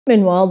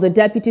Meanwhile, the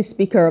Deputy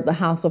Speaker of the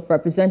House of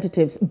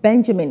Representatives,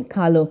 Benjamin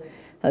Kalu,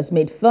 has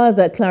made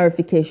further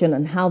clarification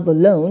on how the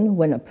loan,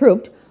 when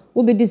approved,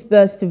 will be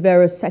disbursed to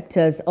various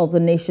sectors of the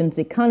nation's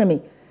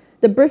economy.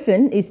 The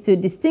briefing is to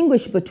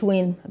distinguish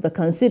between the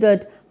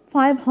considered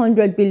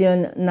 500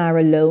 billion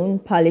naira loan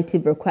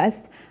palliative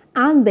request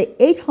and the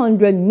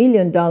 $800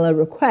 million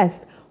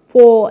request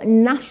for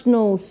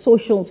National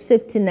Social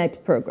Safety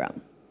Net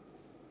program.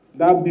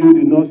 That bill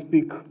did not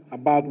speak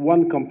about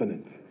one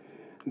component.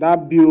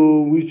 That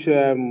bill, which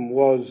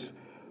was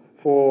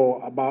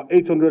for about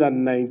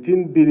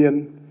 819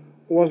 billion,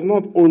 was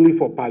not only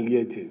for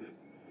palliative.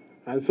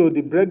 And so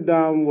the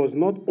breakdown was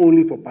not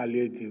only for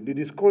palliative. The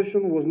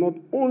discussion was not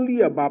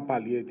only about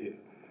palliative.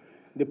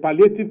 The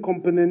palliative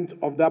component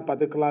of that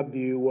particular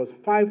bill was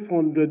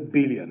 500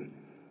 billion.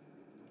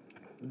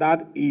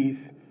 That is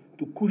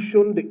to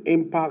cushion the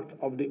impact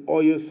of the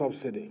oil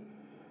subsidy.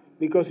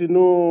 Because, you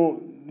know,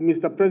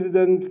 Mr.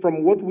 President,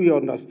 from what we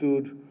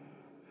understood,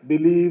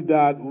 believe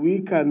that we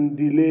can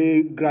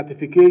delay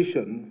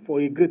gratification for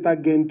a greater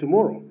gain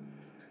tomorrow.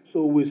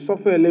 So we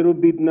suffer a little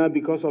bit now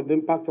because of the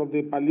impact of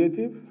the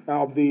palliative,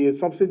 of the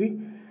subsidy.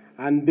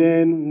 And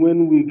then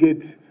when we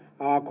get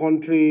our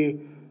country,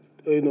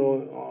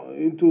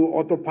 into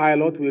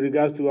autopilot with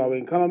regards to our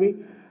economy,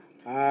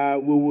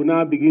 we will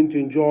now begin to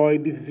enjoy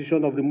this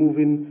decision of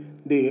removing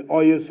the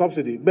oil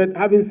subsidy. But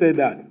having said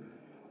that,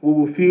 we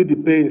will feel the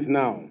pains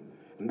now.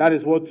 And that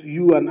is what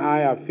you and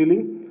I are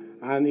feeling.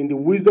 And in the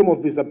wisdom of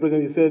Mr.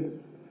 President, he said,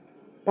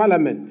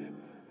 Parliament,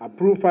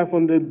 approve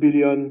 500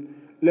 billion,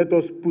 let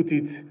us put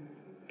it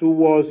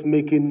towards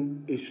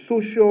making a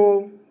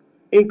social,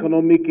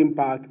 economic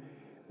impact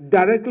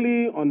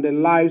directly on the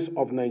lives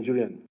of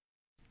Nigerians.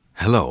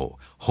 Hello,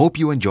 hope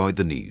you enjoyed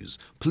the news.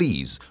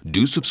 Please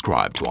do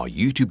subscribe to our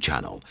YouTube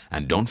channel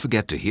and don't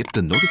forget to hit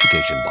the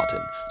notification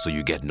button so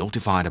you get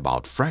notified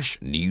about fresh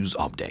news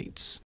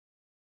updates.